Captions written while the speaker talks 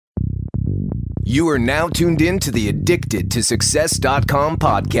You are now tuned in to the Addicted to Success.com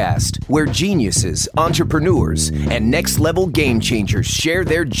podcast, where geniuses, entrepreneurs, and next-level game changers share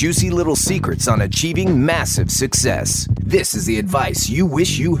their juicy little secrets on achieving massive success. This is the advice you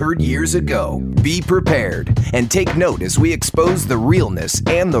wish you heard years ago. Be prepared and take note as we expose the realness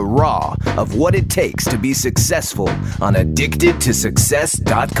and the raw of what it takes to be successful on Addicted to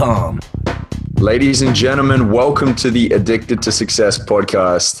Success.com. Ladies and gentlemen, welcome to the Addicted to Success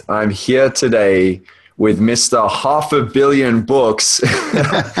podcast. I'm here today with Mr. 500 million books,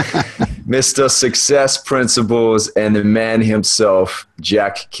 Mr. Success Principles, and the man himself,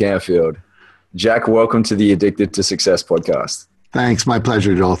 Jack Canfield. Jack, welcome to the Addicted to Success podcast. Thanks. My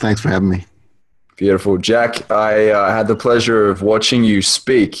pleasure, Joel. Thanks for having me. Beautiful. Jack, I had the pleasure of watching you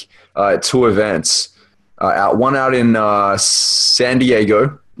speak at two events. One out in San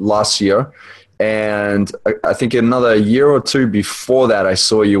Diego last year, and I think another year or two before that, I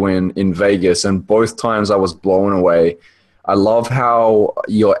saw you in Vegas, and both times I was blown away. I love how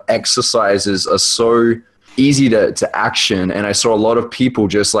your exercises are so easy to action, and I saw a lot of people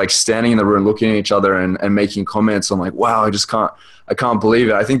just like standing in the room looking at each other and making comments. I'm like, wow, I can't believe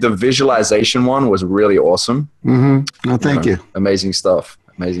it. I think the visualization one was really awesome. Mm-hmm. Oh, thank you. Amazing stuff.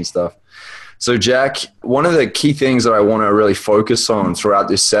 Amazing stuff. So Jack, one of the key things that I want to really focus on throughout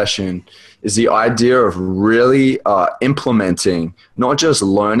this session is the idea of really implementing, not just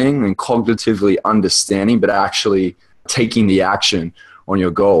learning and cognitively understanding, but actually taking the action on your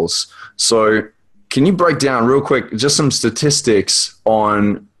goals. So can you break down real quick just some statistics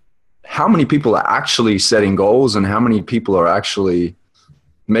on how many people are actually setting goals and how many people are actually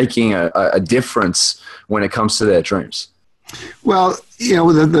making a difference when it comes to their dreams? Well, you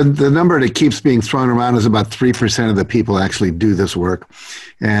know, the number that keeps being thrown around is about 3% of the people actually do this work.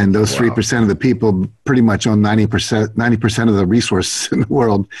 And those 3% of the people pretty much own 90% of the resources in the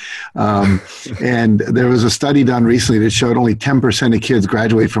world. And there was a study done recently that showed only 10% of kids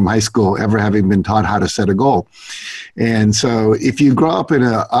graduate from high school ever having been taught how to set a goal. And so if you grow up in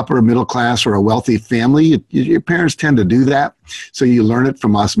an upper middle class or a wealthy family, your parents tend to do that. So you learn it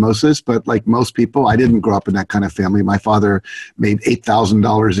from osmosis. But like most people, I didn't grow up in that kind of family. My father made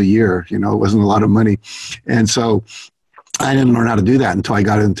 $8,000 a year. You know, it wasn't a lot of money. And so I didn't learn how to do that until I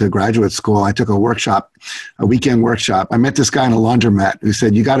got into graduate school. I took a weekend workshop. I met this guy in a laundromat who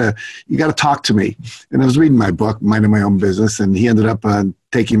said, you gotta talk to me. And I was reading my book, Minding My Own Business, and he ended up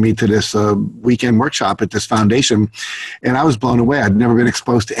taking me to this weekend workshop at this foundation. And I was blown away. I'd never been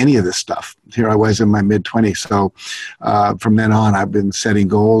exposed to any of this stuff. Here I was in my mid-20s. So from then on, I've been setting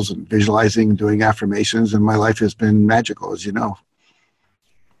goals and visualizing, doing affirmations, and my life has been magical, as you know.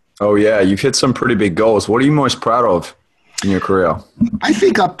 Oh, yeah. You've hit some pretty big goals. What are you most proud of in your career? I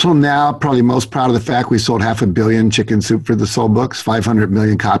think up till now, probably most proud of the fact we sold 500 million Chicken Soup for the Soul books, 500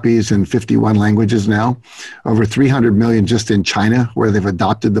 million copies in 51 languages now, over 300 million just in China, where they've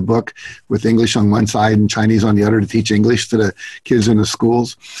adopted the book with English on one side and Chinese on the other to teach English to the kids in the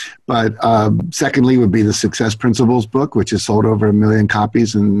schools. But secondly would be the Success Principles book, which has sold over 1 million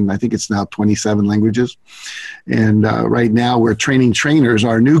copies, and I think it's now 27 languages. And right now we're training trainers.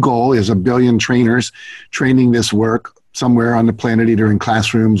 Our new goal is 1 billion trainers training this work somewhere on the planet, either in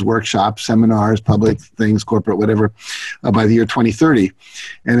classrooms, workshops, seminars, public things, corporate, whatever, by the year 2030.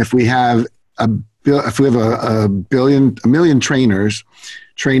 And if we have a million trainers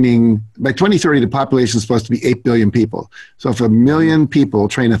training, by 2030, the population is supposed to be 8 billion people. So if 1 million people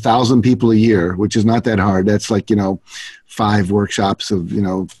train 1,000 people a year, which is not that hard, that's like, 5 workshops of,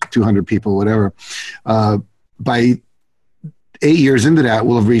 200 people, whatever, by 8 years into that,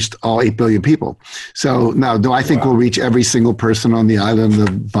 we'll have reached all 8 billion people. So now, do I think we'll reach every single person on the island of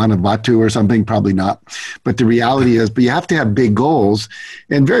Vanuatu or something? Probably not. But the reality is, but you have to have big goals,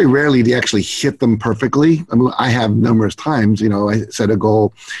 and very rarely do you actually hit them perfectly. I mean, I have numerous times, I set a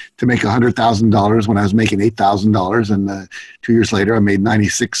goal to make $100,000 when I was making $8,000, and 2 years later, I made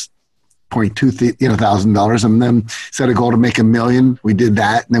 $96,200 and then set a goal to make $1 million. We did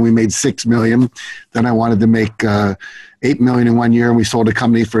that, and then we made $6 million. Then I wanted to make $8 million in 1 year, and we sold a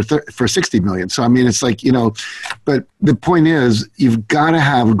company for $60 million. So I mean, it's like, but the point is, you've got to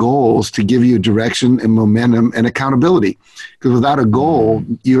have goals to give you direction and momentum and accountability. Because without a goal,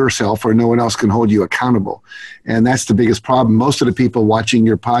 yourself or no one else can hold you accountable. And that's the biggest problem. Most of the people watching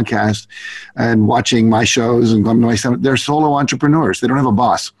your podcast and watching my shows and going to my seminar, they're solo entrepreneurs. They don't have a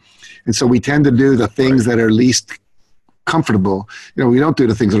boss. And so we tend to do the things that are least comfortable. We don't do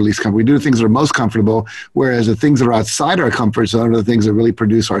the things that are least comfortable. We do the things that are most comfortable, whereas the things that are outside our comfort zone are the things that really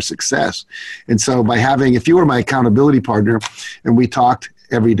produce our success. And so by having, if you were my accountability partner and we talked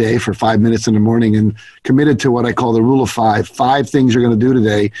every day for 5 minutes in the morning and committed to what I call the rule of 5. 5 things you're going to do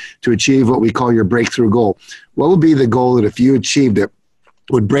today to achieve what we call your breakthrough goal. What would be the goal that if you achieved it,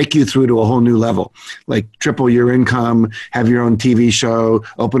 would break you through to a whole new level, like triple your income, have your own TV show,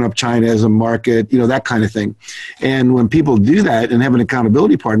 open up China as a market, that kind of thing. And when people do that and have an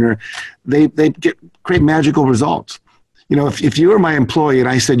accountability partner, they create magical results. If you were my employee and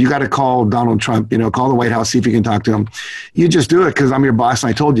I said, you got to call Donald Trump, call the White House, see if you can talk to him, you just do it because I'm your boss and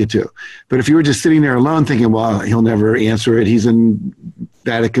I told you to. But if you were just sitting there alone thinking, well, he'll never answer it, he's in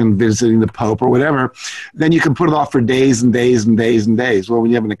Vatican visiting the Pope or whatever, then you can put it off for days and days and days and days. Well,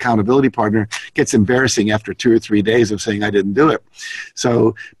 when you have an accountability partner, it gets embarrassing after 2 or 3 days of saying I didn't do it.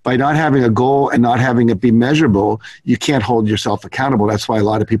 So by not having a goal and not having it be measurable, you can't hold yourself accountable. That's why a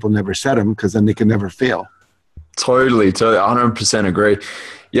lot of people never set them, because then they can never fail. Totally, 100% agree.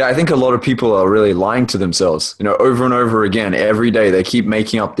 Yeah, I think a lot of people are really lying to themselves. Over and over again, every day, they keep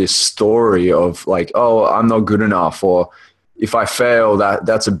making up this story of like, oh, I'm not good enough, or if I fail,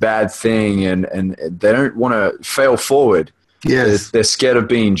 that's a bad thing, and they don't want to fail forward. Yes, they're scared of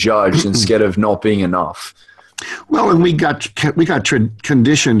being judged and scared of not being enough. Well, and we got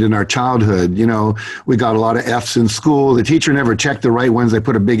conditioned in our childhood. We got a lot of F's in school. The teacher never checked the right ones. They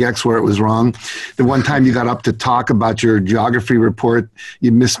put a big X where it was wrong. The one time you got up to talk about your geography report,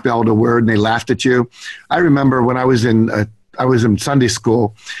 you misspelled a word and they laughed at you. I remember when I was in Sunday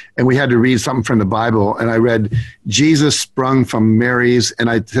school and we had to read something from the Bible, and I read Jesus sprung from Mary's, and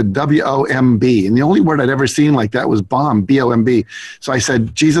I said W-O-M-B, and the only word I'd ever seen like that was bomb, B-O-M-B. So I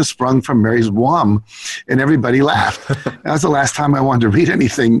said Jesus sprung from Mary's womb, and everybody laughed. That was the last time I wanted to read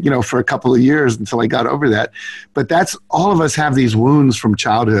anything, for a couple of years until I got over that. But that's, all of us have these wounds from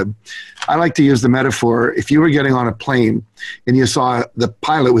childhood. I like to use the metaphor, if you were getting on a plane and you saw the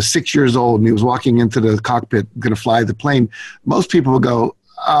pilot was 6 years old and he was walking into the cockpit going to fly the plane, most people would go,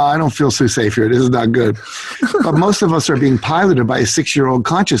 I don't feel so safe here. This is not good. But most of us are being piloted by a 6-year-old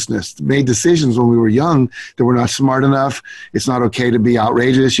consciousness, made decisions when we were young that we're not smart enough. It's not okay to be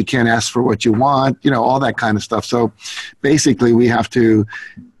outrageous. You can't ask for what you want, all that kind of stuff. So basically we have to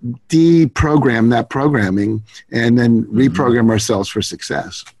deprogram that programming and then reprogram ourselves for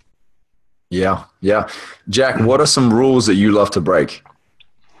success. Yeah. Jack, what are some rules that you love to break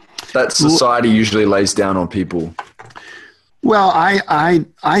that society usually lays down on people? Well, I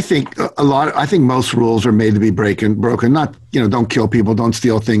think I think most rules are made to be broken. Not, don't kill people, don't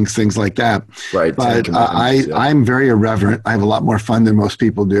steal things like that. Right. But I'm very irreverent. I have a lot more fun than most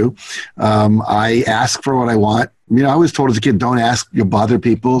people do. I ask for what I want. I was told as a kid, don't ask, you'll bother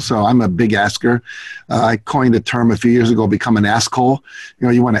people. So I'm a big asker. I coined a term a few years ago, become an asshole.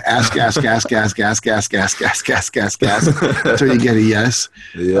 You want to ask until you get a yes.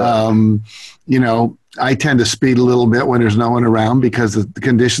 Yeah. I tend to speed a little bit when there's no one around because the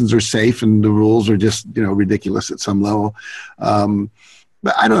conditions are safe and the rules are just, ridiculous at some level.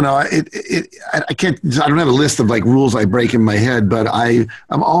 But I don't know. I can't. I don't have a list of like rules I break in my head, but I'm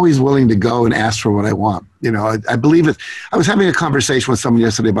always willing to go and ask for what I want. I believe it. I was having a conversation with someone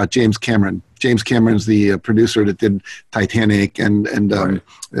yesterday about James Cameron. James Cameron's the producer that did Titanic and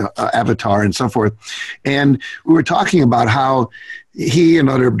Avatar and so forth. And we were talking about how he and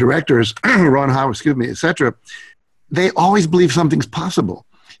other directors, Ron Howard, et cetera, they always believe something's possible.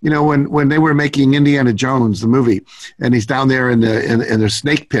 When they were making Indiana Jones, the movie, and he's down there in the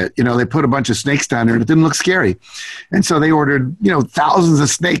snake pit, they put a bunch of snakes down there and it didn't look scary. And so they ordered, thousands of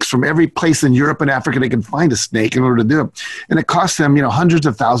snakes from every place in Europe and Africa they could find a snake in order to do it. And it cost them, hundreds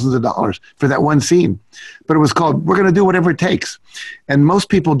of thousands of dollars for that one scene. But it was called, we're going to do whatever it takes. And most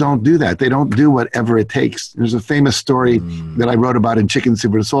people don't do that. They don't do whatever it takes. There's a famous story that I wrote about in Chicken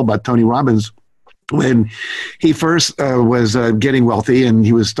Soup for the Soul about Tony Robbins. When he first was getting wealthy and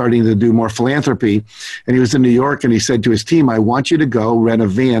he was starting to do more philanthropy, and he was in New York, and he said to his team, I want you to go rent a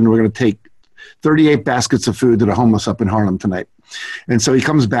van. We're going to take 38 baskets of food to the homeless up in Harlem tonight. And so he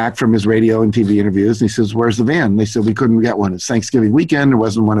comes back from his radio and TV interviews and he says, where's the van? And they said, we couldn't get one. It's Thanksgiving weekend. There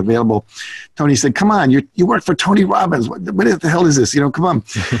wasn't one available. Tony said, come on, you work for Tony Robbins. What the hell is this? Come on.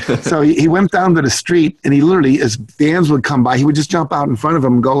 So he went down to the street, and he literally, as vans would come by, he would just jump out in front of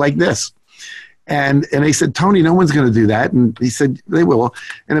them and go like this. And they said, Tony, no one's going to do that. And he said, they will.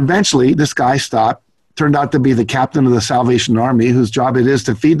 And eventually this guy stopped, turned out to be the captain of the Salvation Army, whose job it is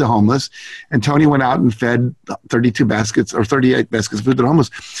to feed the homeless. And Tony went out and fed 38 baskets of food to the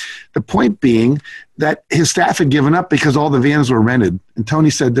homeless. The point being that his staff had given up because all the vans were rented. And Tony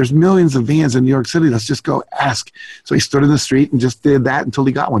said, there's millions of vans in New York City. Let's just go ask. So he stood in the street and just did that until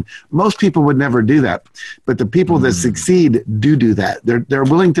he got one. Most people would never do that. But the people that succeed do that. They're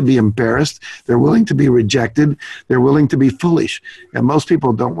willing to be embarrassed. They're willing to be rejected. They're willing to be foolish. And most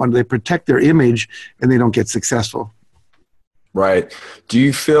people don't want, they protect their image and they don't get successful. Right. Do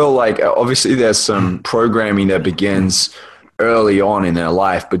you feel like, obviously there's some programming that begins early on in their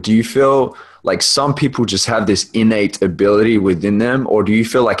life, but do you feel like some people just have this innate ability within them, or do you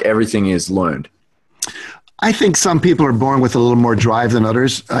feel like everything is learned? I think some people are born with a little more drive than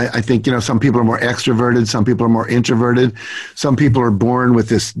others. I think, some people are more extroverted. Some people are more introverted. Some people are born with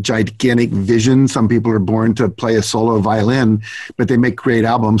this gigantic vision. Some people are born to play a solo violin, but they make great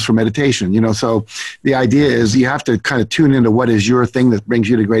albums for meditation. So the idea is you have to kind of tune into what is your thing that brings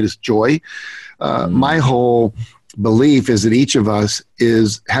you the greatest joy. My whole belief is that each of us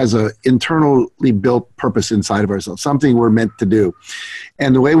has a internally built purpose inside of ourselves, something we're meant to do.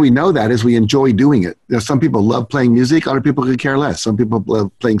 And the way we know that is we enjoy doing it. Some people love playing music, other people could care less. Some people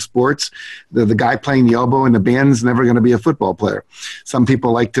love playing sports. The guy playing the oboe in the band's never going to be a football player. Some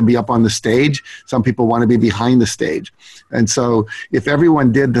people like to be up on the stage. Some people want to be behind the stage. And so if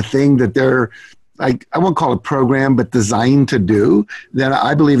everyone did the thing that they're, I won't call it program, but designed to do, then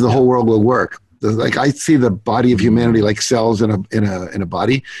I believe the whole world will work. Like I see the body of humanity like cells in a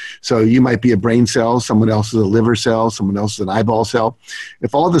body. So you might be a brain cell, someone else is a liver cell, someone else is an eyeball cell.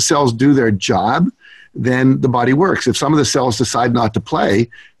 If all the cells do their job, then the body works. If some of the cells decide not to play,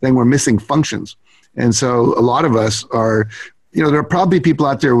 then we're missing functions. And so a lot of us are, there are probably people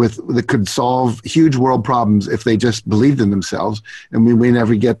out there that could solve huge world problems if they just believed in themselves, and we may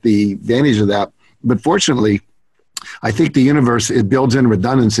never get the advantage of that. But fortunately, I think the universe, it builds in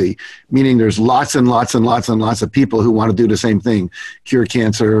redundancy, meaning there's lots and lots and lots and lots of people who want to do the same thing, cure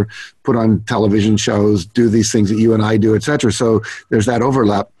cancer, put on television shows, do these things that you and I do, et cetera. So there's that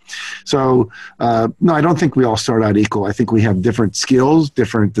overlap. So, no, I don't think we all start out equal. I think we have different skills,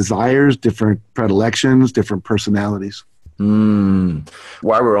 different desires, different predilections, different personalities. While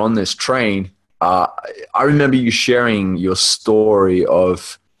we're on this train, I remember you sharing your story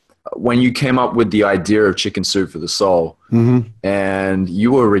of when you came up with the idea of Chicken Soup for the Soul, and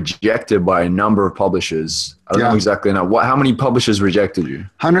you were rejected by a number of publishers. I don't know exactly now. How many publishers rejected you?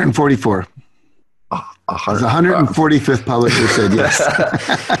 144. The 145th publisher said yes.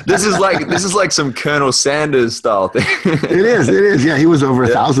 This is like some Colonel Sanders style thing. It is. Yeah, he was over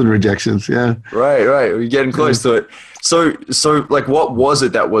 1,000 rejections. Yeah. Right. We're getting close to it. So like, what was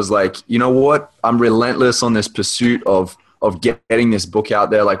it that was like, you know what? I'm relentless on this pursuit of getting this book out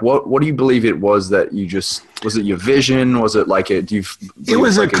there. Like, what do you believe it was that you just, was it your vision? Was it like it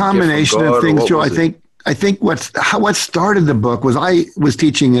was like a combination of things, Joe. I think what started the book was I was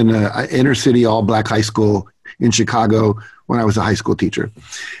teaching in an inner city all black high school in Chicago when I was a high school teacher.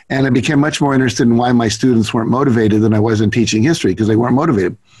 And I became much more interested in why my students weren't motivated than I was in teaching history, because they weren't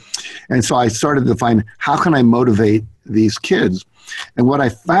motivated. And so I started to find, how can I motivate these kids? And what I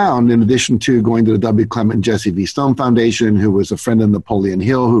found, in addition to going to the W. Clement and Jesse V. Stone Foundation, who was a friend of Napoleon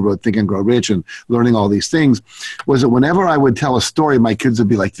Hill, who wrote Think and Grow Rich, and learning all these things, was that whenever I would tell a story, my kids would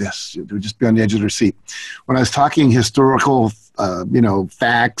be like this. They would just be on the edge of their seat. When I was talking historical,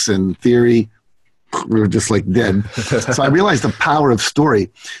 facts and theory, we were just like dead. So I realized the power of story.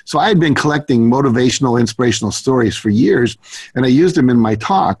 So I had been collecting motivational, inspirational stories for years, and I used them in my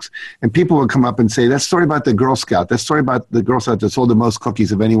talks. And people would come up and say, that story about the Girl Scout, that story about the Girl Scout that sold the most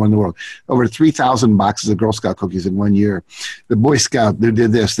cookies of anyone in the world, over 3,000 boxes of Girl Scout cookies in 1 year. The Boy Scout who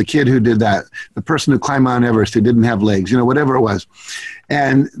did this, the kid who did that, the person who climbed Mount Everest who didn't have legs, whatever it was.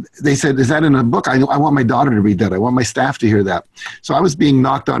 And they said, is that in a book? I want my daughter to read that. I want my staff to hear that. So I was being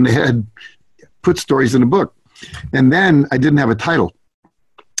knocked on the head, put stories in a book. And then I didn't have a title.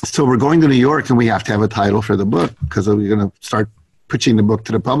 So we're going to New York and we have to have a title for the book because we're going to start pitching the book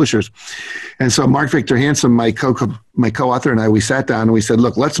to the publishers. And so Mark Victor Hansen, my co-author, and I, we sat down and we said,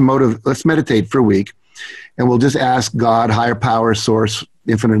 look, let's meditate for a week, and we'll just ask God, higher power, source,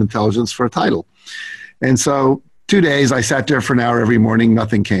 infinite intelligence for a title. And so 2 days, I sat there for an hour every morning.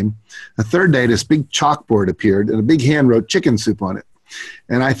 Nothing came. The third day, this big chalkboard appeared and a big hand wrote Chicken Soup on it.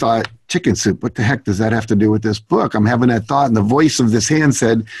 And I thought, chicken soup, what the heck does that have to do with this book? I'm having that thought, and the voice of this hand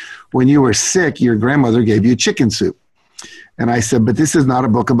said, when you were sick, your grandmother gave you chicken soup. And I said, but this is not a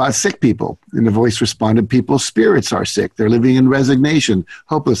book about sick people. And the voice responded, people's spirits are sick. They're living in resignation,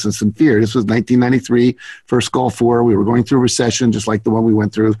 hopelessness, and fear. This was 1993, first Gulf War. We were going through a recession, just like the one we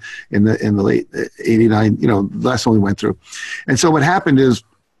went through in the late 89, the last one we went through. And so what happened is,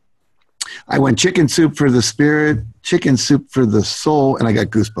 I went chicken soup for the spirit, chicken soup for the soul, and I got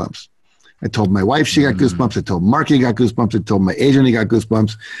goosebumps. I told my wife she got goosebumps. I told Mark he got goosebumps. I told my agent he got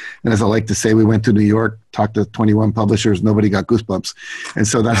goosebumps. And as I like to say, we went to New York, talked to 21 publishers. Nobody got goosebumps. And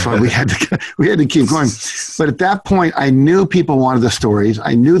so that's why we had to keep going. But at that point, I knew people wanted the stories.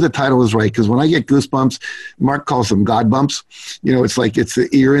 I knew the title was right, because when I get goosebumps, Mark calls them God bumps. It's like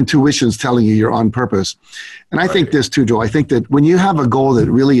your intuition's telling you you're on purpose. And I think this too, Joel. I think that when you have a goal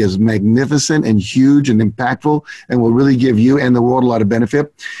that really is magnificent and huge and impactful and will really give you and the world a lot of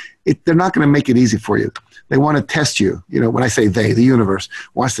benefit, they're not going to make it easy for you. They want to test you. When I say they, the universe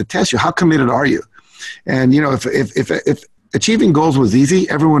wants to test you. How committed are you? And, if achieving goals was easy,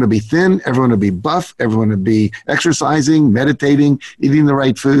 everyone would be thin, everyone would be buff, everyone would be exercising, meditating, eating the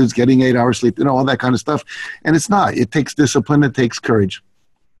right foods, getting 8 hours sleep, all that kind of stuff. And it's not. It takes discipline. It takes courage.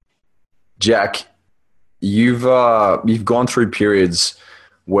 Jack, you've gone through periods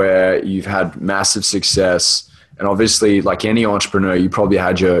where you've had massive success. And obviously, like any entrepreneur, you probably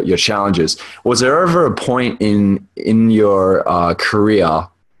had your challenges. Was there ever a point in your career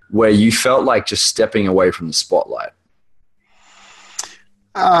where you felt like just stepping away from the spotlight?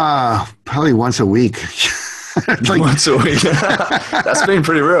 Probably once a week. Once a week. That's been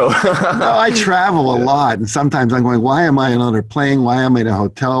pretty real. No, I travel a lot, and sometimes I'm going, why am I on another plane? Why am I in a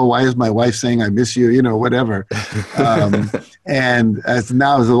hotel? Why is my wife saying I miss you? Whatever. And as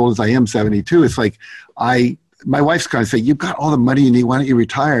old as I am, 72, it's like my wife's kind of saying, you've got all the money you need. Why don't you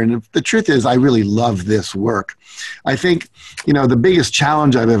retire? And the truth is, I really love this work. I think, the biggest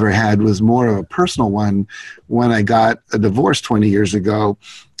challenge I've ever had was more of a personal one when I got a divorce 20 years ago.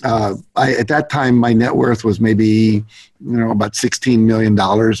 At that time, my net worth was maybe, about $16 million.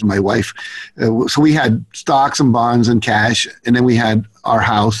 My wife, so we had stocks and bonds and cash, and then we had our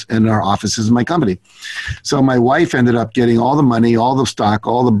house and our offices in my company. So my wife ended up getting all the money, all the stock,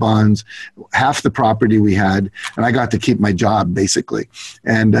 all the bonds, half the property we had, and I got to keep my job basically.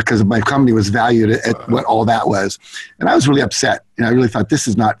 And because my company was valued at what all that was. And I was really upset. I really thought, this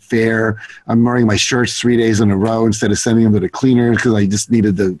is not fair. I'm wearing my shirts 3 days in a row instead of sending them to the cleaners because I just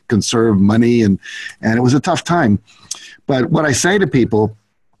needed to conserve money. And it was a tough time. But what I say to people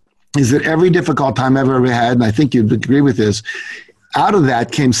is that every difficult time I've ever had, and I think you'd agree with this, out of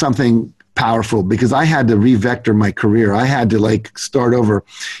that came something powerful, because I had to re-vector my career. I had to start over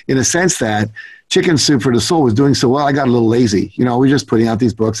in a sense that Chicken Soup for the Soul was doing so well. I got a little lazy. We were just putting out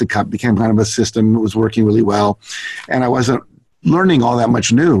these books. It became kind of a system. It was working really well. And I wasn't learning all that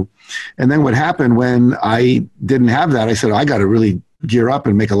much new. And then what happened when I didn't have that, I said, I got to really gear up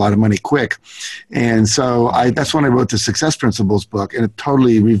and make a lot of money quick. And so that's when I wrote the Success Principles book, and it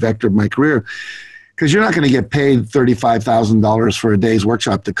totally re-vectored my career. Because you're not going to get paid $35,000 for a day's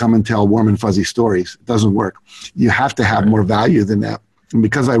workshop to come and tell warm and fuzzy stories. It doesn't work. You have to have more value than that. And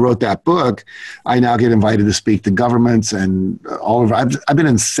because I wrote that book, I now get invited to speak to governments and I've been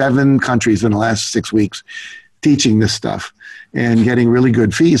in 7 countries in the last 6 weeks teaching this stuff and getting really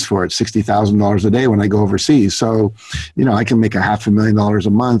good fees for it, $60,000 a day when I go overseas. So, I can make $500,000 a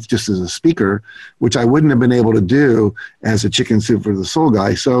month just as a speaker, which I wouldn't have been able to do as a Chicken Soup for the Soul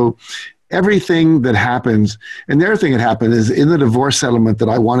guy. So everything that happens, and the other thing that happened is in the divorce settlement that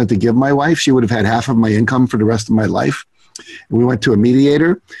I wanted to give my wife, she would have had half of my income for the rest of my life. And we went to a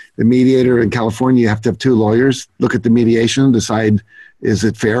mediator. The mediator in California, you have to have 2 lawyers, look at the mediation, decide is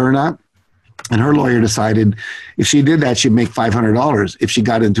it fair or not. And her lawyer decided if she did that, she'd make $500. If she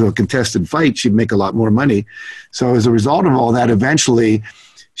got into a contested fight, she'd make a lot more money. So as a result of all that, eventually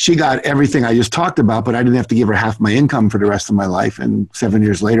she got everything I just talked about, but I didn't have to give her half my income for the rest of my life. And 7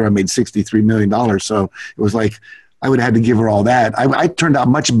 years later, I made $63 million. So it was like I would have had to give her all that. I turned out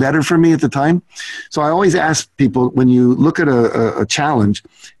much better for me at the time. So I always ask people, when you look at a challenge,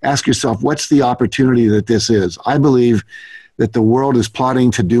 ask yourself, what's the opportunity that this is? I believe that the world is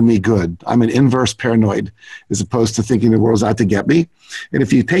plotting to do me good. I'm an inverse paranoid, as opposed to thinking the world's out to get me. And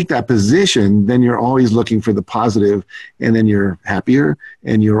if you take that position, then you're always looking for the positive, and then you're happier,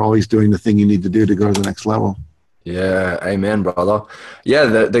 and you're always doing the thing you need to do to go to the next level. Yeah, amen, brother. Yeah,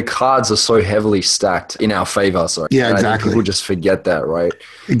 the cards are so heavily stacked in our favor. So yeah, exactly. People just forget that, right?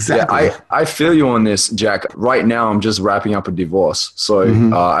 Exactly. Yeah, I feel you on this, Jack. Right now, I'm just wrapping up a divorce. So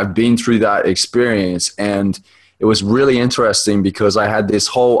I've been through that experience, and it was really interesting because I had this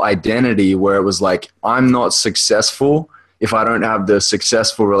whole identity where it was like, I'm not successful if I don't have the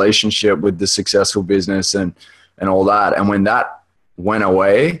successful relationship with the successful business and all that. And when that went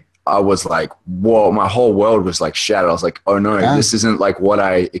away, I was like, whoa, my whole world was like shattered. I was like, oh no, this isn't like what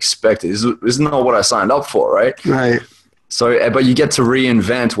I expected. This is not what I signed up for, right? Right. So, but you get to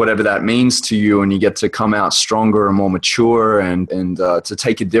reinvent whatever that means to you, and you get to come out stronger and more mature and to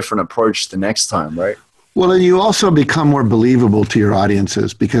take a different approach the next time, right? Well, and you also become more believable to your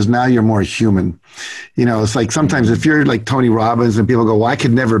audiences because now you're more human. You know, it's like sometimes if you're like Tony Robbins and people go, well, I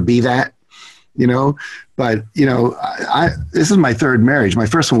could never be that, you know, but, you know, this is my third marriage. My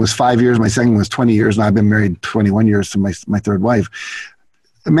first one was 5 years. My second one was 20 years. And I've been married 21 years to my third wife.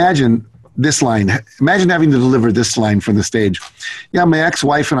 Imagine this line. Imagine having to deliver this line from the stage. Yeah, my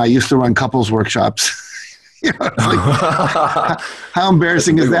ex-wife and I used to run couples workshops. You know, it's like, how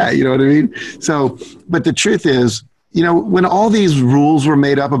embarrassing is that? You know what I mean? So, but the truth is, you know, when all these rules were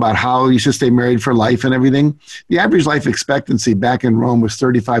made up about how you should stay married for life and everything, the average life expectancy back in Rome was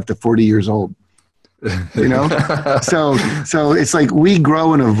 35 to 40 years old. You know? So it's like we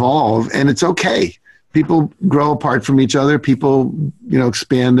grow and evolve, and it's okay. People grow apart from each other. People, you know,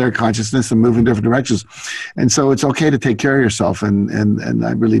 expand their consciousness and move in different directions. And so it's okay to take care of yourself. And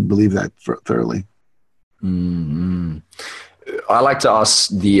I really believe that thoroughly. Mm-hmm. I like to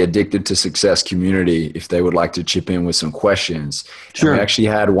ask the Addicted to Success community if they would like to chip in with some questions. Sure. And we actually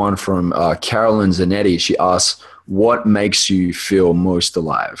had one from Carolyn Zanetti. She asks, what makes you feel most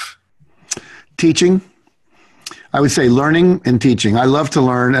alive? Teaching. I would say learning and teaching. I love to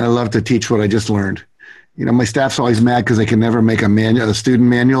learn and I love to teach what I just learned. You know, my staff's always mad because they can never make a student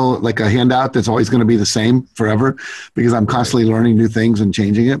manual, like a handout that's always going to be the same forever because I'm constantly learning new things and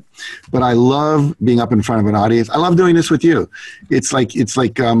changing it. But I love being up in front of an audience. I love doing this with you. It's like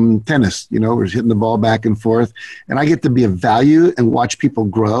tennis, you know, we're hitting the ball back and forth. And I get to be of value and watch people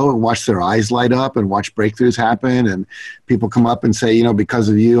grow and watch their eyes light up and watch breakthroughs happen. And people come up and say, you know, because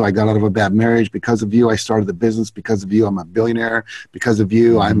of you, I got out of a bad marriage. Because of you, I started the business. Because of you, I'm a billionaire. Because of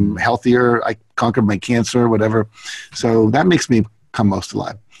you, I'm healthier. I conquered my cancer, whatever. So that makes me come most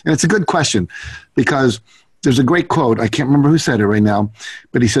alive. And it's a good question because there's a great quote. I can't remember who said it right now,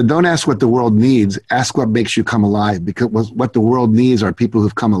 but he said, don't ask what the world needs. Ask what makes you come alive, because what the world needs are people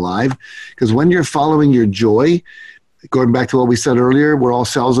who've come alive. Because when you're following your joy, going back to what we said earlier, we're all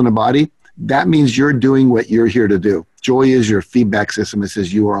cells in a body. That means you're doing what you're here to do. Joy is your feedback system. It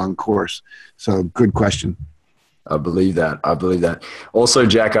says you are on course. So good question. I believe that. Also,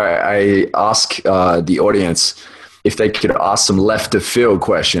 Jack, I ask the audience if they could ask some left of field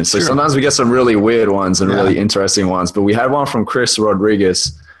questions. So Sure. Sometimes we get some really weird ones and really interesting ones, but we had one from Chris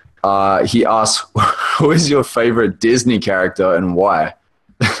Rodriguez. He asked, who is your favorite Disney character and why?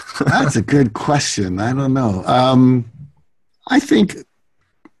 That's a good question. I don't know. I think,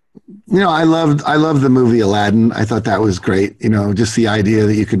 you know, I love the movie Aladdin. I thought that was great. You know, just the idea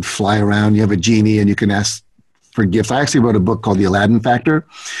that you could fly around, you have a genie and you can ask for gifts. I actually wrote a book called The Aladdin Factor,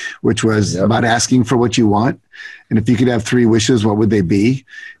 which was about asking for what you want. And if you could have 3 wishes, what would they be?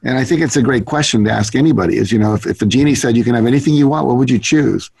 And I think it's a great question to ask anybody is, you know, if the genie said you can have anything you want, what would you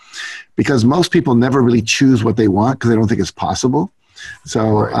choose? Because most people never really choose what they want because they don't think it's possible.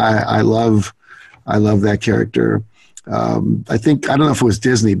 So right. I love that character. I think, I don't know if it was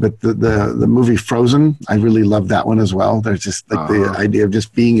Disney, but the movie Frozen, I really love that one as well. There's just like the idea of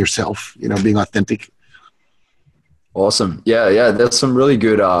just being yourself, you know, being authentic. Awesome. Yeah. There's some really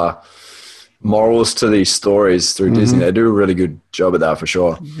good morals to these stories through Disney. They do a really good job at that for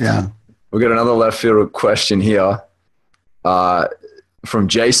sure. Yeah. We've got another left field question here from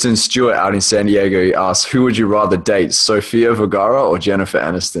Jason Stewart out in San Diego. He asks, who would you rather date, Sofia Vergara or Jennifer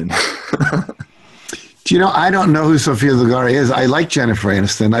Aniston? Do you know, I don't know who Sofia Vergara is. I like Jennifer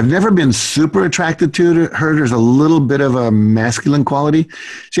Aniston. I've never been super attracted to her. There's a little bit of a masculine quality.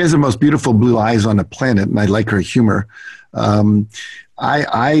 She has the most beautiful blue eyes on the planet, and I like her humor.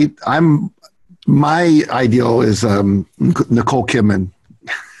 My ideal is Nicole Kidman.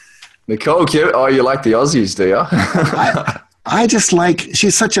 Nicole Kidman? Oh, you like the Aussies, do you? I just like,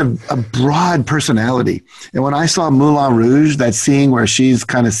 she's such a broad personality. And when I saw Moulin Rouge, that scene where she's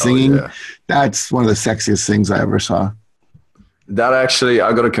kind of singing, that's one of the sexiest things I ever saw. That actually,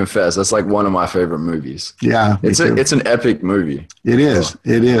 I got to confess, that's like one of my favorite movies. Yeah. It's an epic movie. It is.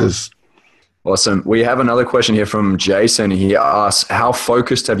 It is. Awesome. We have another question here from Jason. He asks, how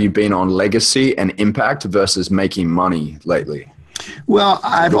focused have you been on legacy and impact versus making money lately? Well,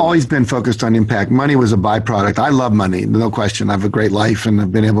 I've always been focused on impact. Money was a byproduct. I love money, no question. I have a great life and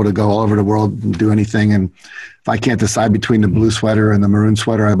I've been able to go all over the world and do anything. And if I can't decide between the blue sweater and the maroon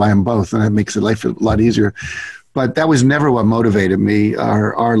sweater, I buy them both. And that makes life a lot easier. But that was never what motivated me.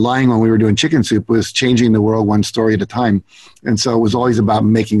 Our line when we were doing Chicken Soup was changing the world one story at a time. And so it was always about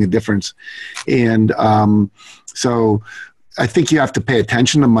making a difference. And so I think you have to pay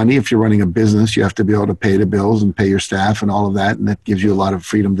attention to money. If you're running a business, you have to be able to pay the bills and pay your staff and all of that. And that gives you a lot of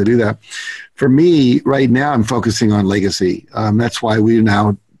freedom to do that. For me, right now, I'm focusing on legacy. That's why we're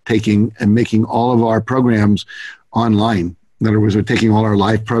now taking and making all of our programs online. In other words, we're taking all our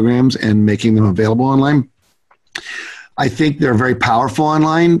live programs and making them available online. I think they're very powerful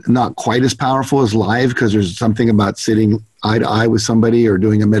online, not quite as powerful as live, because there's something about sitting eye to eye with somebody or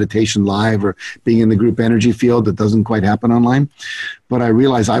doing a meditation live or being in the group energy field that doesn't quite happen online. But I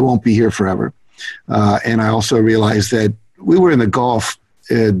realize I won't be here forever. And I also realize that we were in the Gulf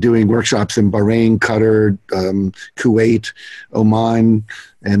doing workshops in Bahrain, Qatar, Kuwait, Oman,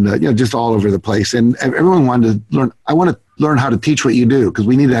 and just all over the place. And everyone wanted to learn. I want to learn how to teach what you do, because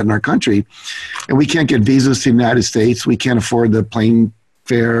we need that in our country. And we can't get visas to the United States. We can't afford the plane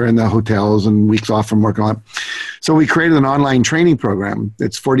fare and the hotels and weeks off from work on. So we created an online training program.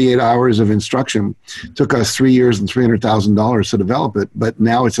 It's 48 hours of instruction. It took us 3 years and $300,000 to develop it, but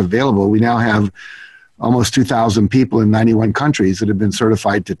now it's available. We now have almost 2,000 people in 91 countries that have been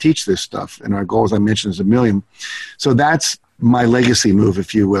certified to teach this stuff. And our goal, as I mentioned, is 1 million. So that's my legacy move,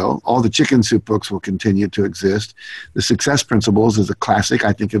 if you will. All the Chicken Soup books will continue to exist. The Success Principles is a classic.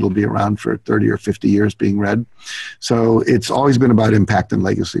 I think it'll be around for 30 or 50 years being read. So it's always been about impact and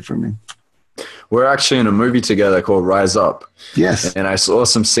legacy for me. We're actually in a movie together called Rise Up. Yes. And I saw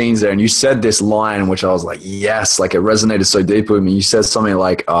some scenes there, and you said this line, which I was like, yes, like it resonated so deeply with me. You said something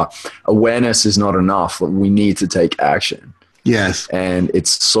like, awareness is not enough. We need to take action. Yes. And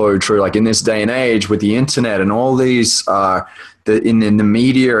it's so true. Like in this day and age with the internet and all these, in the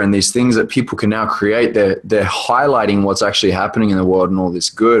media and these things that people can now create, they're highlighting what's actually happening in the world and all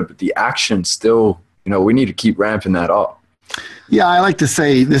this good, but the action still, we need to keep ramping that up. Yeah, I like to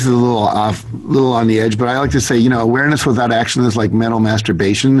say, this is a little on the edge, but I like to say, awareness without action is like mental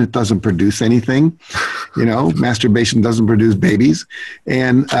masturbation. It doesn't produce anything. Masturbation doesn't produce babies.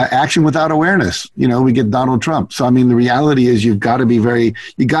 And action without awareness, we get Donald Trump. So, the reality is you got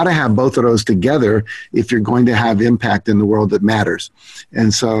to have both of those together if you're going to have impact in the world that matters.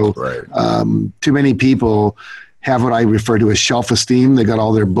 And so too many people have what I refer to as shelf-esteem. They got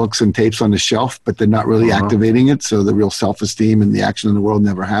all their books and tapes on the shelf, but they're not really activating it. So the real self-esteem and the action in the world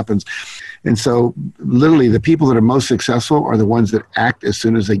never happens. And so literally the people that are most successful are the ones that act as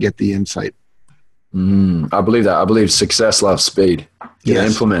soon as they get the insight. I believe that. I believe success loves speed.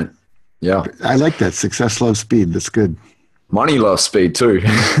 Implement. Yeah. I like that. Success loves speed. That's good. Money loves speed too.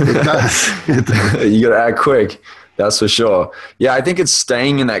 It does. You got to act quick. That's for sure. Yeah. I think it's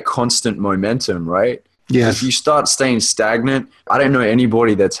staying in that constant momentum, right? Yes. If you start staying stagnant, I don't know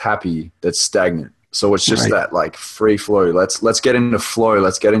anybody that's happy that's stagnant. So it's just that like free flow. Let's get into flow.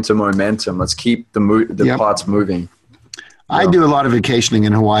 Let's get into momentum. Let's keep the parts moving. I do a lot of vacationing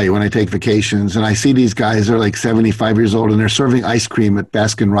in Hawaii when I take vacations, and I see these guys, they're like 75 years old and they're serving ice cream at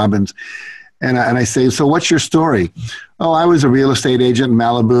Baskin Robbins. And I say, so what's your story? Oh, I was a real estate agent in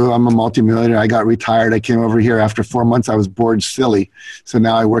Malibu. I'm a multimillionaire. I got retired. I came over here after 4 months. I was bored silly. So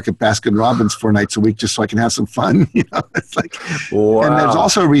now I work at Baskin Robbins 4 nights a week just so I can have some fun. It's like, wow. And there's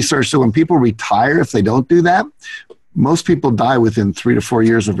also research that when people retire, if they don't do that, most people die within 3 to 4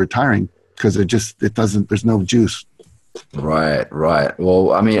 years of retiring because there's no juice. Right.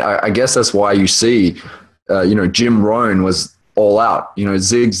 Well, I guess that's why you see, Jim Rohn was all out.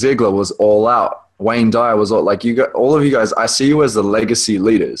 Zig Ziglar was all out. Wayne Dyer was all like, you got all of you guys. I see you as the legacy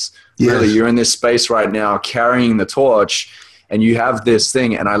leaders. Yes. Really, you're in this space right now, carrying the torch, and you have this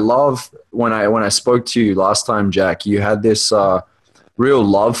thing. And I love when I spoke to you last time, Jack. You had this real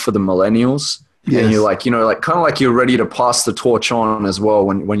love for the millennials, and you're like, kind of like you're ready to pass the torch on as well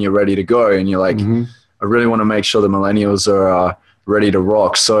when you're ready to go. And you're like, I really want to make sure the millennials are ready to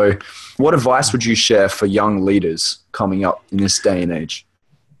rock. So what advice would you share for young leaders coming up in this day and age?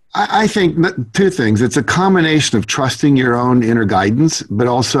 I think two things. It's a combination of trusting your own inner guidance, but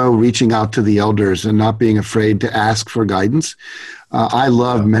also reaching out to the elders and not being afraid to ask for guidance. I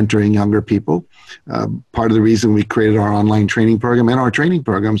love mentoring younger people. Part of the reason we created our online training program and our training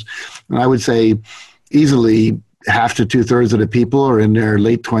programs, and I would say easily half to 2/3 of the people are in their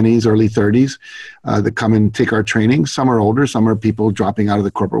late 20s, early 30s that come and take our training. Some are older. Some are people dropping out of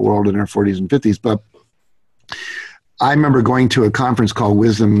the corporate world in their 40s and 50s. But I remember going to a conference called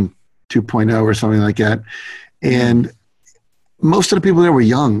Wisdom 2.0 or something like that. And most of the people there were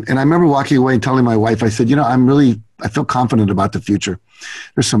young. And I remember walking away and telling my wife, I said, I feel confident about the future.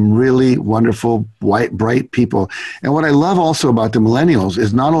 There's some really wonderful, bright people. And what I love also about the millennials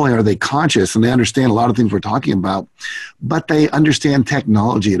is not only are they conscious and they understand a lot of things we're talking about, but they understand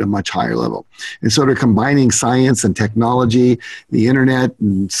technology at a much higher level. And so they're combining science and technology, the internet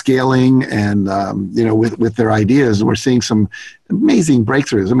and scaling and, with their ideas. We're seeing some amazing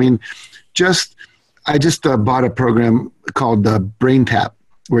breakthroughs. I just bought a program called BrainTap.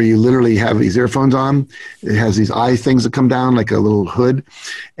 where you literally have these earphones on. It has these eye things that come down like a little hood,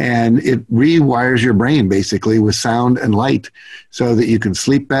 and it rewires your brain basically with sound and light so that you can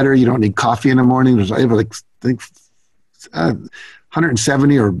sleep better. You don't need coffee in the morning. There's like, I think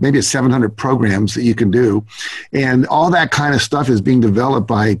 170 or maybe 700 programs that you can do. And all that kind of stuff is being developed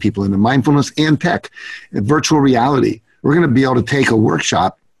by people into mindfulness and tech and virtual reality. We're going to be able to take a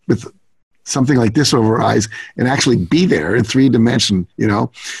workshop with something like this over our eyes and actually be there in 3D. A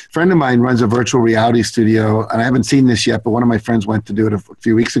friend of mine runs a virtual reality studio, and I haven't seen this yet, but one of my friends went to do it a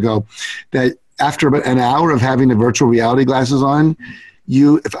few weeks ago, that after about an hour of having the virtual reality glasses on,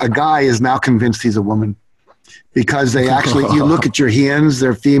 if a guy is now convinced he's a woman. Because they actually, you look at your hands,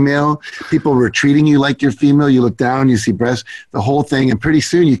 they're female. People were treating you like you're female. You look down, you see breasts, the whole thing. And pretty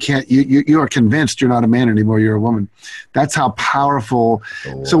soon you are convinced you're not a man anymore, you're a woman. That's how powerful.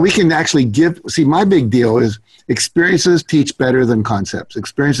 Oh, wow. So we can actually my big deal is experiences teach better than concepts.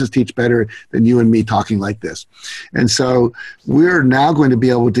 Experiences teach better than you and me talking like this. And so we're now going to be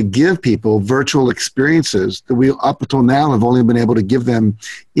able to give people virtual experiences that we up until now have only been able to give them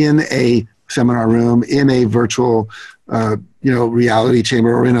in a seminar room, in a virtual, reality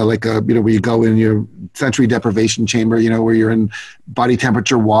chamber, or in where you go in your sensory deprivation chamber, where you're in body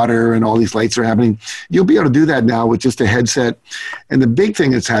temperature water and all these lights are happening. You'll be able to do that now with just a headset. And the big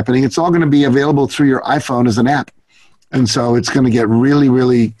thing that's happening, it's all going to be available through your iPhone as an app. And so it's going to get really,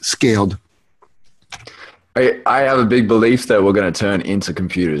 really scaled. I have a big belief that we're going to turn into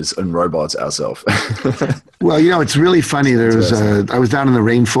computers and robots ourselves. Well, it's really funny. I was down in the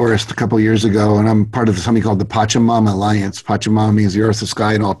rainforest a couple of years ago, and I'm part of something called the Pachamama Alliance. Pachamama means the earth, the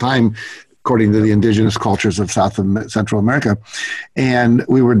sky, and all time, according to the indigenous cultures of South and Central America. And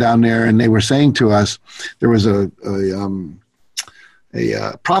we were down there, and they were saying to us, there was a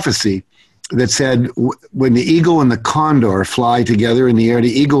prophecy that said when the eagle and the condor fly together in the air, the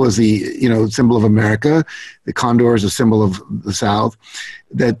eagle is the symbol of America, the condor is a symbol of the South,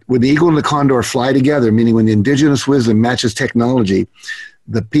 that when the eagle and the condor fly together, meaning when the indigenous wisdom matches technology,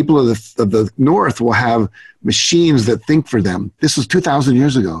 the people of the North will have machines that think for them. This was 2,000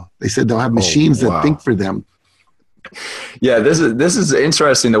 years ago. They said they'll have machines that think for them. Yeah, this is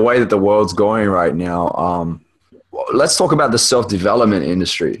interesting, the way that the world's going right now. Let's talk about the self-development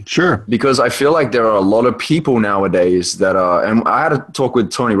industry. Sure. Because I feel like there are a lot of people nowadays that are, and I had a talk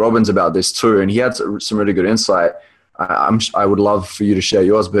with Tony Robbins about this too, and he had some really good insight. I would love for you to share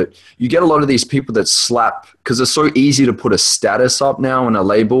yours, but you get a lot of these people that slap, because it's so easy to put a status up now and a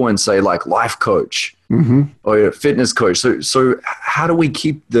label and say like life coach or fitness coach. So how do we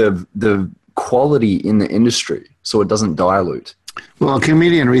keep the quality in the industry so it doesn't dilute? Well, a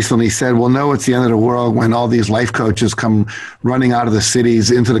comedian recently said, we'll know it's the end of the world when all these life coaches come running out of the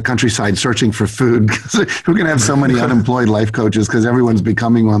cities into the countryside searching for food. We're going to have so many unemployed life coaches because everyone's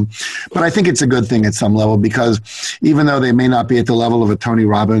becoming one. But I think it's a good thing at some level, because even though they may not be at the level of a Tony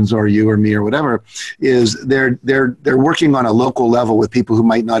Robbins or you or me or whatever, is they're working on a local level with people who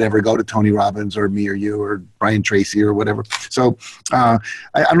might not ever go to Tony Robbins or me or you or Brian Tracy or whatever. So I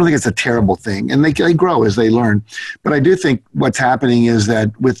don't think it's a terrible thing. And they grow as they learn. But I do think what's happening is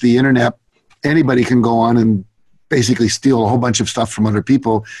that with the internet, anybody can go on and basically steal a whole bunch of stuff from other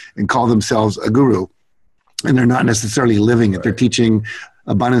people and call themselves a guru. And they're not necessarily living it. Right. They're teaching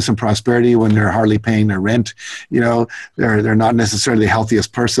abundance and prosperity when they're hardly paying their rent. They're not necessarily the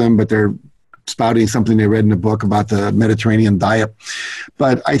healthiest person, but they're spouting something they read in a book about the Mediterranean diet.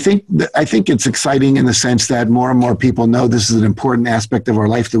 But I think it's exciting in the sense that more and more people know this is an important aspect of our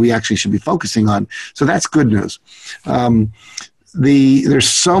life that we actually should be focusing on. So that's good news. There's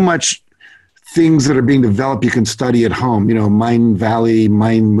so much things that are being developed you can study at home, Mind Valley,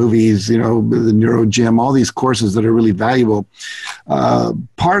 Mind Movies, the Neuro Gym, all these courses that are really valuable.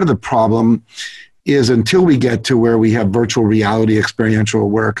 Part of the problem is, until we get to where we have virtual reality experiential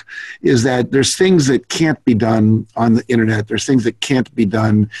work, is that there's things that can't be done on the internet. There's things that can't be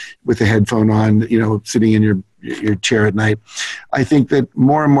done with a headphone on, sitting in your chair at night. I think that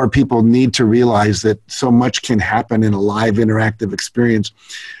more and more people need to realize that so much can happen in a live interactive experience.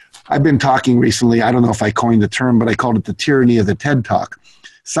 I've been talking recently, I don't know if I coined the term, but I called it the tyranny of the TED Talk.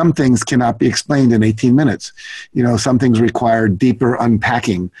 Some things cannot be explained in 18 minutes. Some things require deeper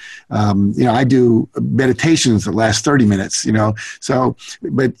unpacking. I do meditations that last 30 minutes,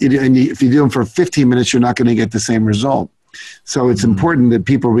 but if you do them for 15 minutes, you're not going to get the same result. So it's important that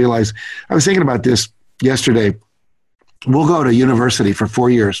people realize. I was thinking about this yesterday. We'll go to university for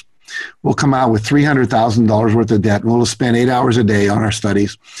 4 years. We'll come out with $300,000 worth of debt, and we'll spend 8 hours a day on our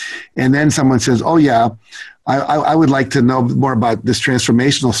studies. And then someone says, oh, yeah, I would like to know more about this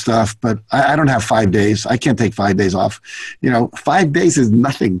transformational stuff, but I don't have 5 days. I can't take 5 days off. 5 days is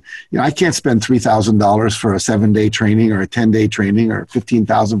nothing. I can't spend $3,000 for a 7-day training or a 10-day training or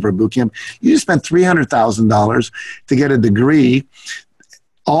 $15,000 for a boot camp. You just spent $300,000 to get a degree,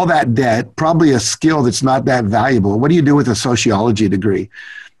 all that debt, probably a skill that's not that valuable. What do you do with a sociology degree?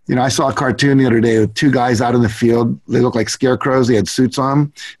 I saw a cartoon the other day with 2 guys out in the field. They looked like scarecrows. They had suits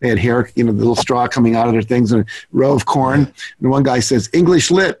on. They had hair, the little straw coming out of their things, and a row of corn. And one guy says,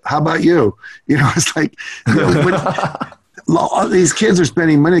 English lit, how about you? It's like, these kids are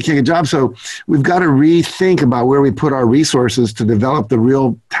spending money to get a job. So we've got to rethink about where we put our resources to develop the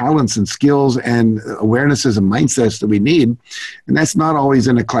real talents and skills and awarenesses and mindsets that we need. And that's not always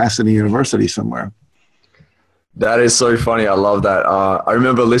in a class in a university somewhere. That is so funny. I love that. I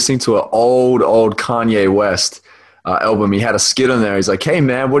remember listening to an old Kanye West album. He had a skit on there. He's like, hey,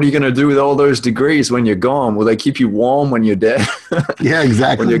 man, what are you going to do with all those degrees when you're gone? Will they keep you warm when you're dead? Yeah,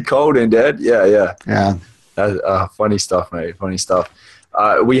 exactly. When you're cold and dead? Yeah. Yeah. Funny stuff, mate. Funny stuff.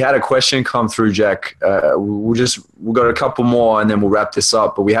 We had a question come through, Jack. We'll got a couple more and then we'll wrap this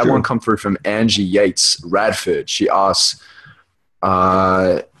up. But we had one come through from Angie Yates Radford. She asks,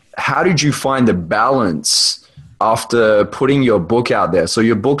 how did you find the balance after putting your book out there? So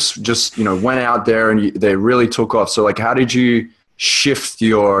your books just, went out there and they really took off. So how did you shift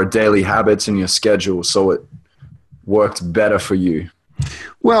your daily habits and your schedule so it worked better for you?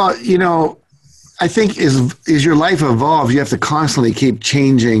 Well, I think as your life evolves, you have to constantly keep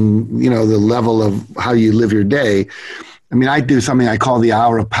changing, the level of how you live your day. I mean, I do something I call the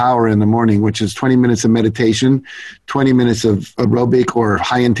hour of power in the morning, which is 20 minutes of meditation, 20 minutes of aerobic or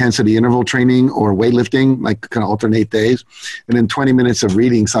high intensity interval training or weightlifting, like kind of alternate days, and then 20 minutes of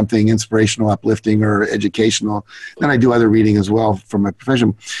reading something inspirational, uplifting, or educational. Then I do other reading as well for my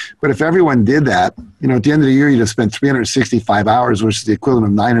profession. But if everyone did that, at the end of the year, you'd have spent 365 hours, which is the equivalent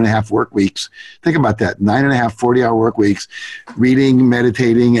of 9.5 work weeks. Think about that, 9.5 40-hour work weeks, reading,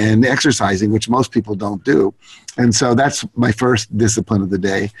 meditating, and exercising, which most people don't do. And so that's my first discipline of the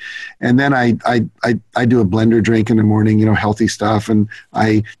day. And then I do a blender drink in the morning, healthy stuff. And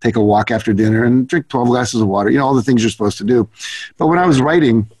I take a walk after dinner and drink 12 glasses of water, all the things you're supposed to do. But when I was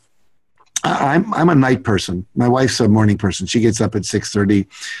writing, I'm a night person. My wife's a morning person. She gets up at 6:30.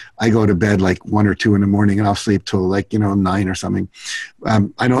 I go to bed like 1 or 2 in the morning and I'll sleep till 9 or something.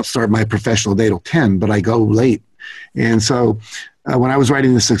 I don't start my professional day till 10, but I go late. And so when I was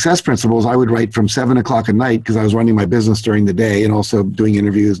writing the Success Principles, I would write from 7 o'clock at night because I was running my business during the day and also doing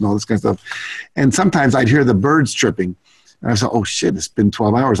interviews and all this kind of stuff. And sometimes I'd hear the birds chirping. And I said, oh, shit, it's been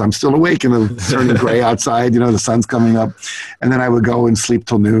 12 hours. I'm still awake and it's turning gray outside. The sun's coming up. And then I would go and sleep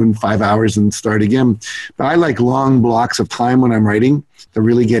till noon, 5 hours, and start again. But I like long blocks of time when I'm writing to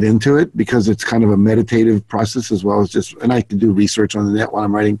really get into it because it's kind of a meditative process as well as and I can do research on the net while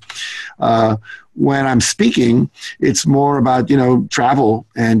I'm writing. When I'm speaking, it's more about, travel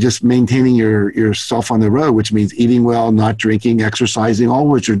and just maintaining yourself on the road, which means eating well, not drinking, exercising, all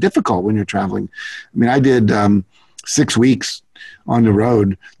which are difficult when you're traveling. I mean, I did 6 weeks on the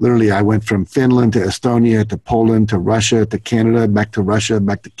road. Literally, I went from Finland to Estonia to Poland to Russia to Canada, back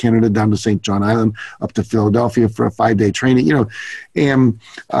to Canada, down to St. John Island, up to Philadelphia for a 5-day training, and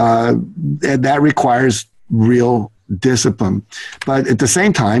that requires real discipline. But at the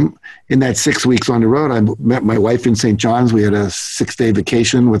same time, in that 6 weeks on the road, I met my wife in St. John's. We had a 6-day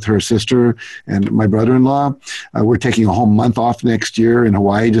vacation with her sister and my brother-in-law. We're taking a whole month off next year in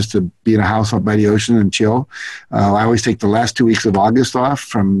Hawaii just to be in a house up by the ocean and chill. I always take the last 2 weeks of August off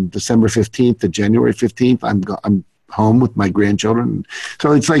from December 15th to January 15th. I'm home with my grandchildren.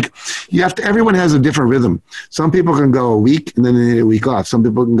 So it's like everyone has a different rhythm. Some people can go a week and then they need a week off. Some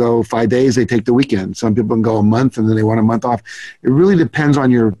people can go 5 days, they take the weekend. Some people can go a month and then they want a month off. It really depends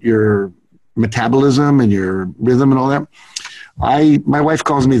on your metabolism and your rhythm and all that. My wife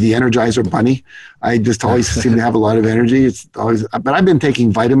calls me the Energizer Bunny. I just always seem to have a lot of energy. But I've been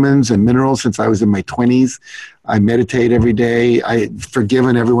taking vitamins and minerals since I was in my 20s. I meditate every day. I've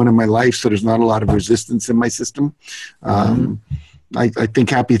forgiven everyone in my life, so there's not a lot of resistance in my system. I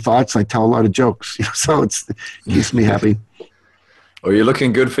think happy thoughts. I tell a lot of jokes, so it keeps me happy. Well, you're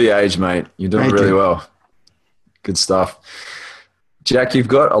looking good for your age, mate. You're doing really well. Good stuff. Jack, you've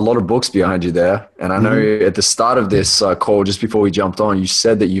got a lot of books behind you there. And I know at the start of this call, just before we jumped on, you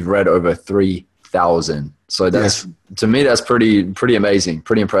said that you've read over 3,000. So to me, that's pretty amazing,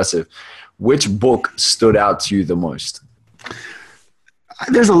 pretty impressive. Which book stood out to you the most?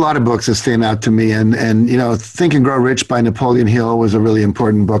 There's a lot of books that stand out to me, and Think and Grow Rich by Napoleon Hill was a really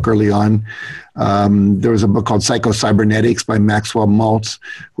important book early on. There was a book called Psycho-Cybernetics by Maxwell Maltz,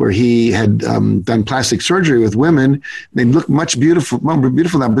 where he had done plastic surgery with women. They looked more beautiful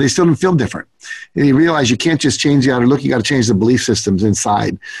now, but they still didn't feel different. And he realized you can't just change the outer look; you got to change the belief systems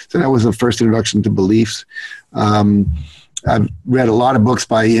inside. So that was the first introduction to beliefs. I've read a lot of books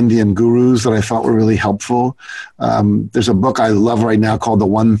by Indian gurus that I thought were really helpful. There's a book I love right now called The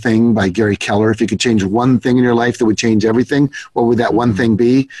One Thing by Gary Keller. If you could change one thing in your life that would change everything, what would that one thing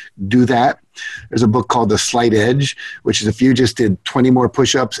be? Do that. There's a book called The Slight Edge, which is if you just did 20 more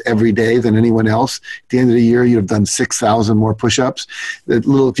push-ups every day than anyone else, at the end of the year, you'd have done 6,000 more push-ups. If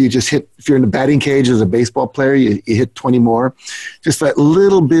you're in the batting cage as a baseball player, you hit 20 more. Just that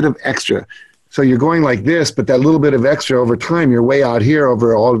little bit of extra. So you're going like this, but that little bit of extra over time, you're way out here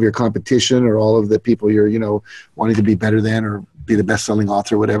over all of your competition or all of the people you're, wanting to be better than or be the best-selling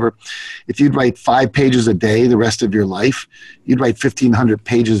author or whatever. If you'd write 5 pages a day the rest of your life, you'd write 1,500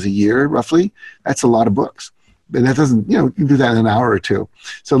 pages a year, roughly. That's a lot of books. And that doesn't, you can do that in an hour or two.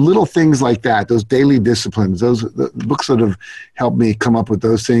 So little things like that, those daily disciplines, the books that have helped me come up with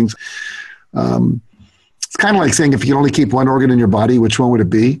those things. It's kind of like saying if you can only keep one organ in your body, which one would it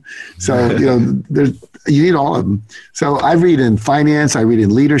be? So, you need all of them. So I read in finance, I read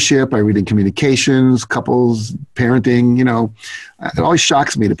in leadership, I read in communications, couples, parenting, It always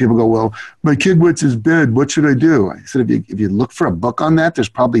shocks me that people go, well, my kid wets his bed. What should I do? I said, if you look for a book on that, there's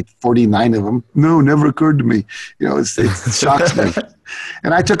probably 49 of them. No, never occurred to me. It shocks me.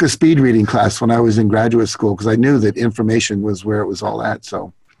 And I took a speed reading class when I was in graduate school because I knew that information was where it was all at.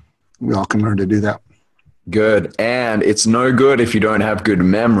 So we all can learn to do that. Good. And it's no good if you don't have good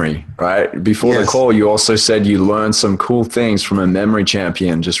memory, right? Before the call, you also said you learned some cool things from a memory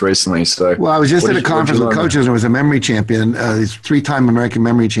champion just recently. So, well, I was just at a conference with coaches and there was a memory champion. He's 3-time American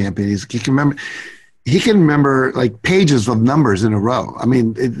memory champion. He can remember like pages of numbers in a row. I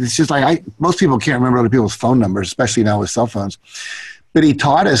mean, it's just like most people can't remember other people's phone numbers, especially now with cell phones. But he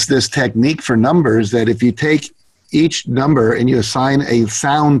taught us this technique for numbers that if you take each number and you assign a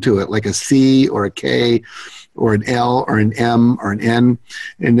sound to it, like a C or a K or an L or an M or an N.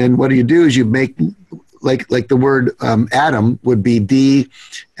 And then what you do is you make, like the word atom would be D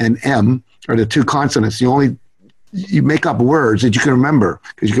and M, or the two consonants. You make up words that you can remember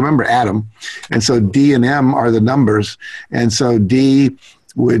because you can remember atom. And so D and M are the numbers. And so D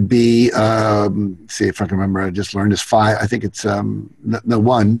would be, see if I can remember, I just learned is 5. I think it's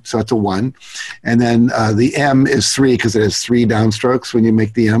 1, so it's a 1. And then the M is 3 because it has 3 downstrokes when you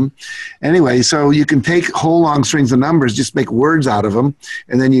make the M. Anyway, so you can take whole long strings of numbers, just make words out of them,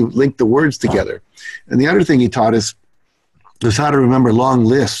 and then you link the words together. And the other thing he taught us was how to remember long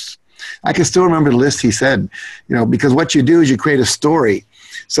lists. I can still remember the list he said, because what you do is you create a story.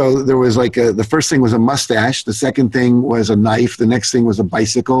 So there was the first thing was a mustache. The second thing was a knife. The next thing was a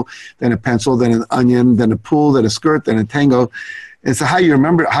bicycle, then a pencil, then an onion, then a pool, then a skirt, then a tango. And so how I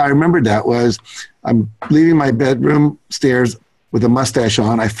remembered that was I'm leaving my bedroom stairs with a mustache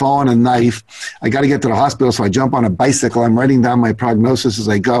on. I fall on a knife. I got to get to the hospital, so I jump on a bicycle. I'm writing down my prognosis as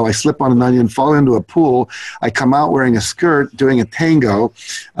I go. I slip on an onion, fall into a pool. I come out wearing a skirt, doing a tango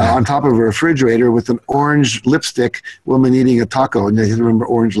on top of a refrigerator with an orange lipstick woman eating a taco. And you remember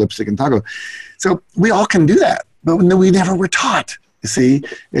orange lipstick and taco. So we all can do that, but we never were taught. You see?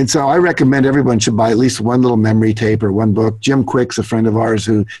 And so I recommend everyone should buy at least one little memory tape or one book. Jim Quick's a friend of ours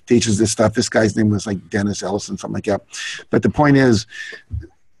who teaches this stuff. This guy's name was like Dennis Ellison, something like that. But the point is,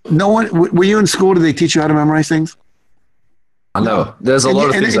 were you in school? Did they teach you how to memorize things? I know. There's a lot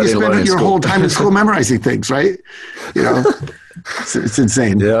of things I didn't learn in school. You spend your whole time in school memorizing things, right? It's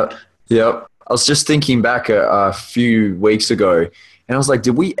insane. Yeah. I was just thinking back a few weeks ago, and I was like,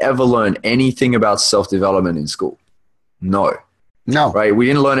 did we ever learn anything about self-development in school? No. Right. We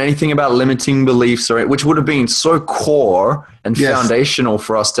didn't learn anything about limiting beliefs, which would have been so core and foundational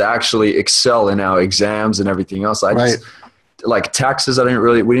for us to actually excel in our exams and everything else. Like taxes, we didn't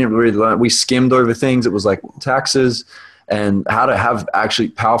really learn. We skimmed over things. It was like taxes and how to have actually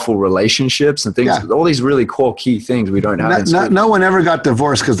powerful relationships and things. Yeah. All these really core key things we don't have in school. No one ever got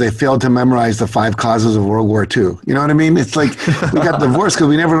divorced because they failed to memorize the 5 causes of World War II. You know what I mean? It's like we got divorced because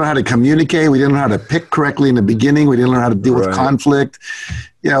we never learned how to communicate. We didn't know how to pick correctly in the beginning. We didn't learn how to deal with conflict,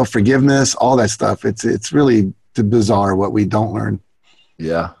 forgiveness, all that stuff. It's really bizarre what we don't learn.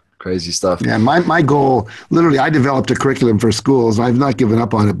 Yeah. Crazy stuff. Yeah, my goal, literally, I developed a curriculum for schools. I've not given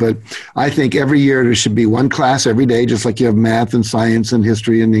up on it, but I think every year there should be one class every day, just like you have math and science and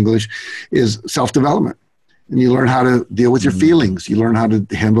history and English, is self-development. and you learn how to deal with your feelings. You learn how to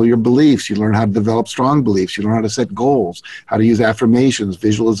handle your beliefs. You learn how to develop strong beliefs. You learn how to set goals, how to use affirmations,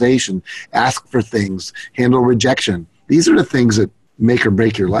 visualization, ask for things, handle rejection. These are the things that make or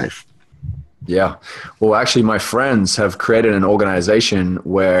break your life. Yeah. Well, actually, my friends have created an organization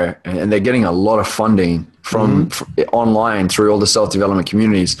where, and they're getting a lot of funding from online through all the self-development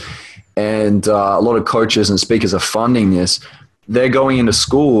communities. And a lot of coaches and speakers are funding this. They're going into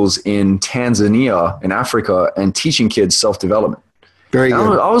schools in Tanzania, in Africa, and teaching kids self-development. Very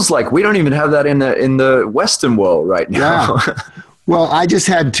good. I was like, we don't even have that in the Western world right now. Yeah. Well, I just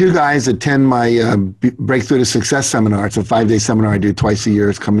had 2 guys attend my Breakthrough to Success seminar. It's a 5-day seminar I do twice a year.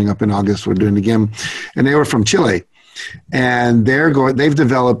 It's coming up in August. We're doing it again. And they were from Chile. And they've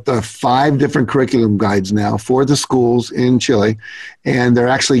developed 5 different curriculum guides now for the schools in Chile. And they're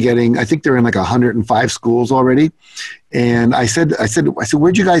actually getting, I think they're in like 105 schools already. And I said,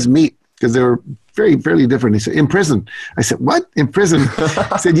 where'd you guys meet? Because they were fairly different. He said, in prison. I said, what? In prison?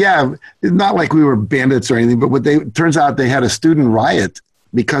 He said, yeah, it's not like we were bandits or anything, but turns out they had a student riot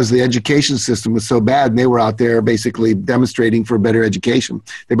because the education system was so bad, and they were out there basically demonstrating for better education.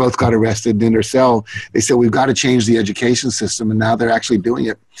 They both got arrested in their cell. They said, we've got to change the education system, and now they're actually doing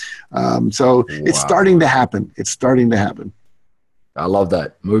it. It's starting to happen. It's starting to happen. I love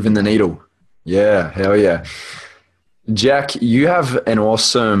that. Moving the needle. Yeah, hell yeah. Jack, you have an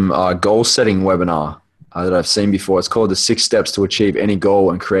awesome goal-setting webinar that I've seen before. It's called the 6 Steps to Achieve Any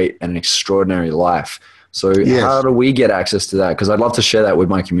Goal and Create an Extraordinary Life. So How do we get access to that? Because I'd love to share that with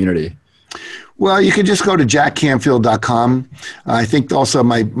my community. Well, you can just go to jackcanfield.com. I think also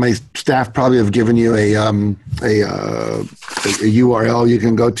my staff probably have given you a URL you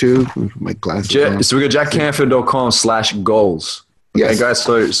can go to. My glasses. So we go jackcanfield.com/goals. Okay, yes. Guys.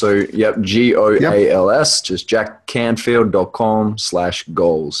 So yep, GOALS, just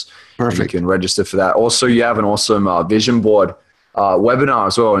jackcanfield.com/goals. Perfect. And you can register for that. Also, you have an awesome vision board webinar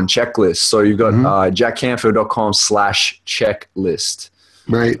as well and checklist. So you've got jackcanfield.com/checklist.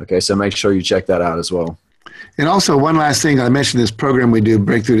 Right. Okay, so make sure you check that out as well. And also, one last thing, I mentioned this program we do,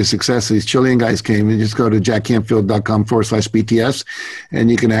 Breakthrough to Success. These Chilean guys came, and just go to jackcanfield.com/BTS,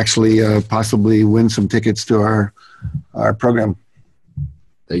 and you can actually possibly win some tickets to our program.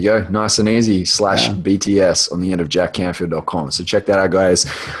 There you go. Nice and easy /BTS on the end of jackcanfield.com. So check that out, guys.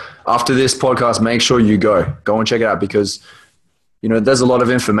 After this podcast, make sure you go and check it out, because there's a lot of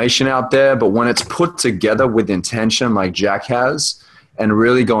information out there, but when it's put together with intention like Jack has, and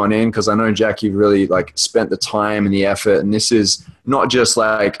really going in, because I know, Jack, you've really spent the time and the effort, and this is not just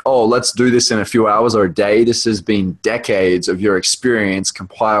let's do this in a few hours or a day. This has been decades of your experience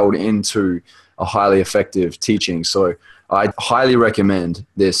compiled into a highly effective teaching. So I highly recommend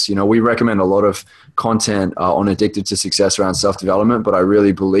this. We recommend a lot of content on Addicted to Success around self-development, but I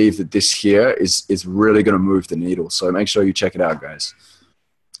really believe that this here is really going to move the needle. So make sure you check it out, guys.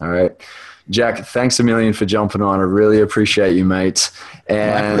 All right. Jack, thanks a million for jumping on. I really appreciate you, mate.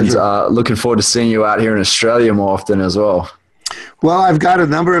 And looking forward to seeing you out here in Australia more often as well. Well, I've got a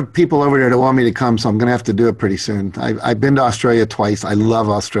number of people over there that want me to come, so I'm going to have to do it pretty soon. I've been to Australia twice. I love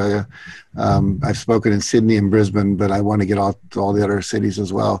Australia. I've spoken in Sydney and Brisbane, but I want to get out to all the other cities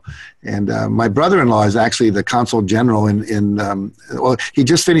as well. And my brother-in-law is actually the consul general he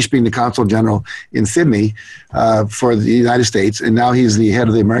just finished being the consul general in Sydney for the United States, and now he's the head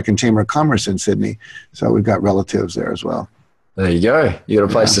of the American Chamber of Commerce in Sydney. So we've got relatives there as well. There you go. You got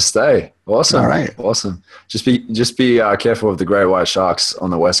a place to stay. Awesome. All right. Awesome. Just be careful of the great white sharks on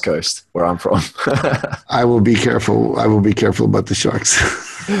the West Coast, where I'm from. I will be careful. I will be careful about the sharks.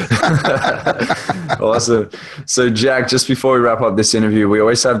 Awesome. So, Jack, just before we wrap up this interview, we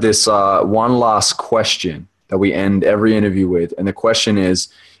always have this one last question that we end every interview with. And the question is,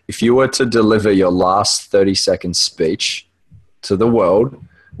 if you were to deliver your last 30-second speech to the world,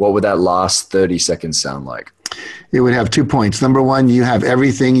 what would that last 30 seconds sound like? It would have 2 points. Number one, you have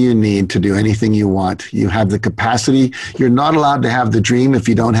everything you need to do anything you want. You have the capacity. You're not allowed to have the dream if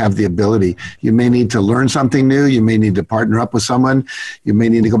you don't have the ability. You may need to learn something new. You may need to partner up with someone. You may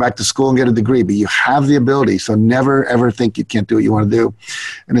need to go back to school and get a degree, but you have the ability. So never, ever think you can't do what you want to do.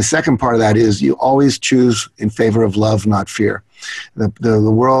 And the second part of that is you always choose in favor of love, not fear.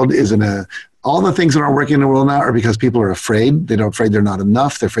 The world is all the things that aren't working in the world now are because people are afraid. They're afraid they're not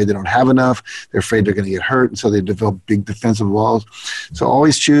enough. They're afraid they don't have enough. They're afraid they're going to get hurt. And so they develop big defensive walls. So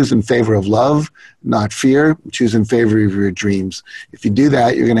always choose in favor of love, not fear. Choose in favor of your dreams. If you do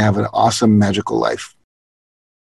that, you're going to have an awesome, magical life.